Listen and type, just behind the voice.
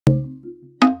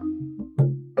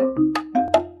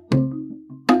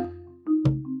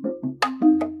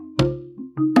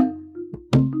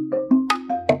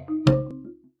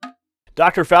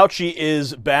Dr. Fauci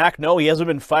is back. No, he hasn't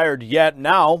been fired yet.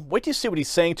 Now, wait till you see what he's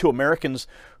saying to Americans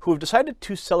who have decided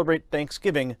to celebrate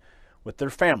Thanksgiving with their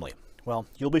family. Well,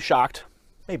 you'll be shocked.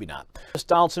 Maybe not. Chris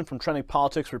Donaldson from Trending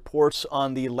Politics reports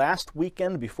on the last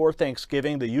weekend before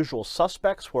Thanksgiving, the usual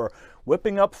suspects were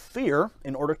whipping up fear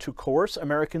in order to coerce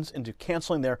Americans into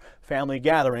canceling their family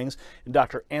gatherings. And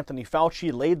Dr. Anthony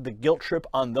Fauci laid the guilt trip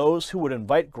on those who would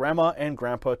invite grandma and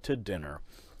grandpa to dinner.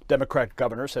 Democrat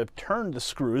governors have turned the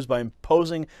screws by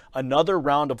imposing another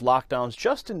round of lockdowns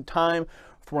just in time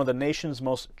for one of the nation's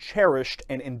most cherished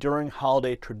and enduring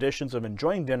holiday traditions of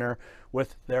enjoying dinner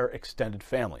with their extended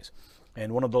families.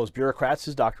 And one of those bureaucrats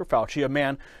is Dr. Fauci, a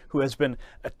man who has been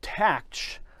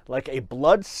attacked like a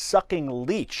blood-sucking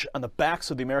leech on the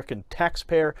backs of the American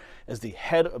taxpayer as the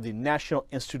head of the National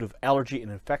Institute of Allergy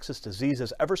and Infectious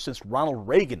Diseases ever since Ronald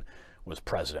Reagan was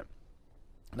president.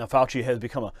 Now, Fauci has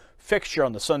become a fixture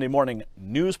on the Sunday morning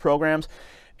news programs.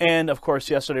 And, of course,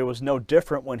 yesterday was no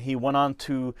different when he went on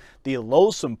to the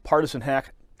loathsome partisan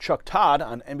hack Chuck Todd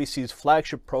on NBC's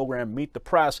flagship program, Meet the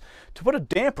Press, to put a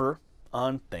damper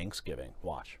on Thanksgiving.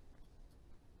 Watch.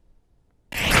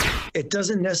 It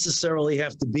doesn't necessarily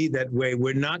have to be that way.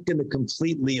 We're not going to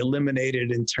completely eliminate it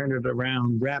and turn it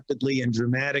around rapidly and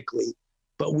dramatically,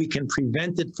 but we can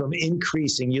prevent it from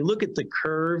increasing. You look at the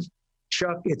curve,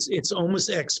 Chuck, it's almost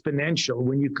exponential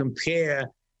when you compare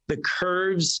the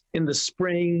curves in the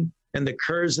spring and the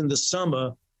curves in the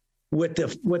summer with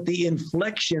the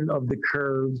inflection of the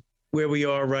curve where we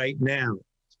are right now.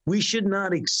 We should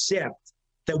not accept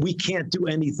that we can't do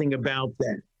anything about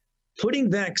that.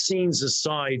 Putting vaccines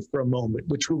aside for a moment,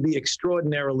 which will be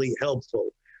extraordinarily helpful,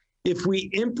 if we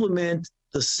implement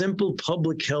the simple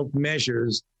public health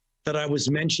measures that I was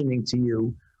mentioning to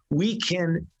you, we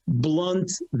can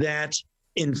blunt that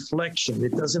inflection.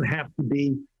 It doesn't have to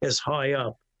be as high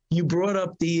up. You brought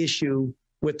up the issue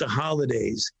with the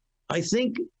holidays. I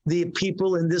think the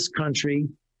people in this country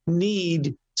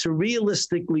need to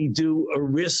realistically do a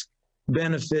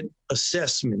risk-benefit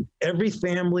assessment. Every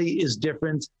family is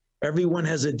different. Everyone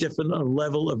has a different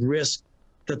level of risk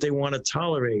that they want to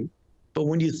tolerate. But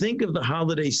when you think of the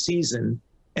holiday season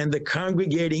and the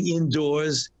congregating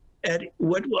indoors at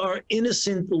what are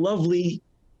innocent, lovely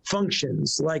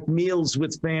functions like meals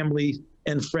with family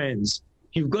and friends,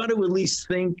 you've got to at least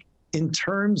think in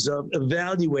terms of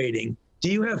evaluating,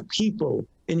 do you have people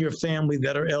in your family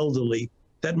that are elderly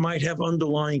that might have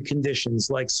underlying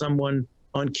conditions like someone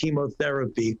on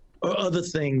chemotherapy or other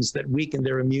things that weaken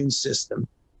their immune system?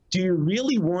 Do you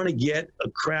really want to get a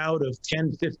crowd of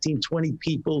 10, 15, 20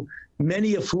 people,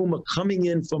 many of whom are coming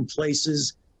in from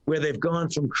places where they've gone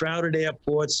from crowded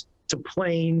airports to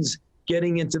planes,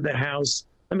 getting into the house?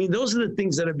 I mean, those are the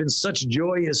things that have been such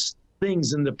joyous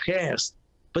things in the past.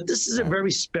 But this is a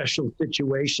very special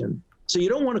situation. So you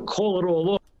don't want to call it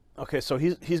all off. Okay, so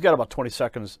he's got about 20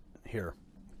 seconds here.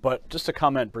 But just to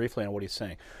comment briefly on what he's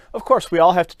saying. Of course, we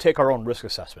all have to take our own risk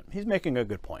assessment. He's making a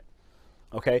good point.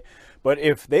 Okay? But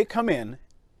if they come in,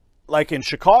 like in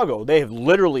Chicago, they have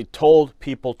literally told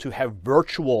people to have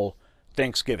virtual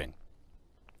Thanksgiving.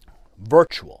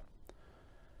 Virtual.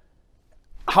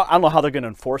 I don't know how they're going to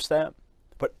enforce that,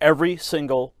 but every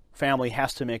single family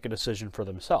has to make a decision for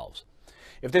themselves.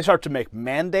 If they start to make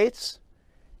mandates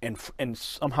and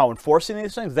somehow enforcing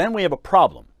these things, then we have a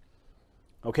problem.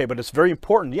 Okay, but it's very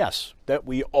important, yes, that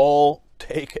we all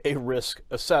take a risk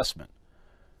assessment.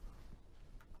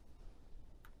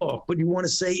 Oh, but you want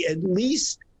to say at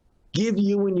least give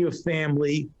you and your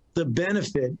family the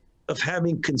benefit of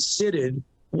having considered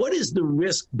what is the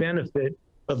risk benefit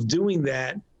of doing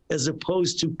that as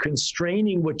opposed to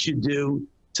constraining what you do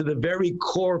to the very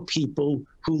core people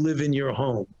who live in your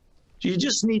home. You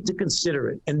just need to consider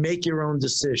it and make your own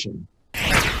decision.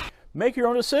 Make your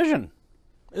own decision.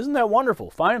 Isn't that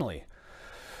wonderful? Finally.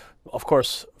 Of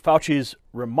course, Fauci's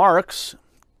remarks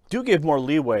do give more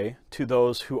leeway to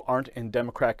those who aren't in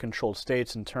Democrat-controlled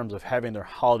states in terms of having their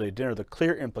holiday dinner. The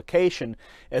clear implication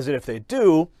is that if they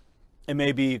do, it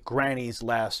may be Granny's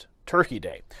last turkey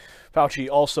day. Fauci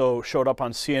also showed up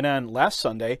on CNN last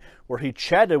Sunday where he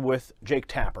chatted with Jake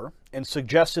Tapper and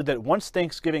suggested that once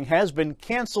Thanksgiving has been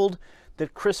canceled,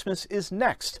 that Christmas is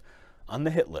next on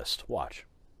the hit list. Watch.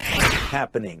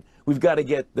 Happening. We've got to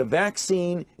get the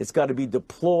vaccine, it's got to be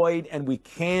deployed, and we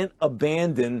can't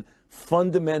abandon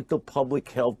fundamental public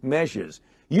health measures.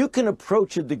 You can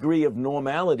approach a degree of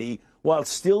normality while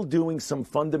still doing some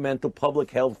fundamental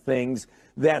public health things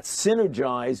that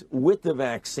synergize with the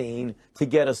vaccine to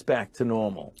get us back to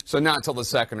normal. So not until the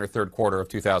second or third quarter of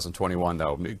 2021,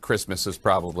 though. Christmas is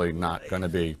probably not going to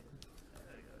be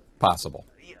possible.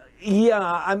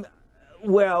 Yeah,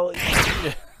 well...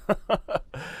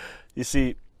 You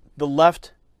see, the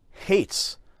left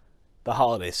hates the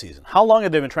holiday season. How long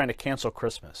have they been trying to cancel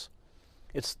Christmas?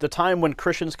 It's the time when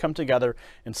Christians come together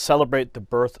and celebrate the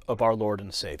birth of our Lord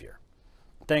and Savior.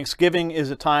 Thanksgiving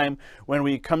is a time when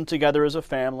we come together as a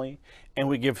family and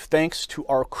we give thanks to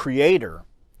our Creator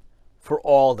for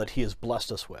all that He has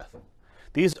blessed us with.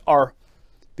 These are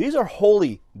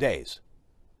holy days.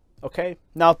 Okay?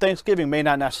 Now, Thanksgiving may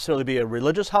not necessarily be a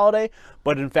religious holiday,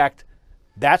 but in fact,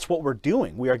 that's what we're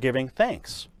doing. We are giving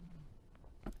thanks.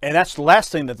 And that's the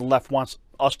last thing that the left wants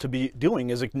us to be doing,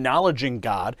 is acknowledging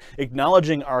God,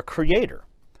 acknowledging our Creator.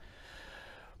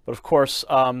 But of course,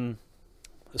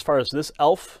 as far as this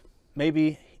elf,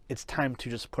 maybe it's time to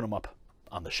just put him up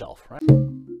on the shelf, right?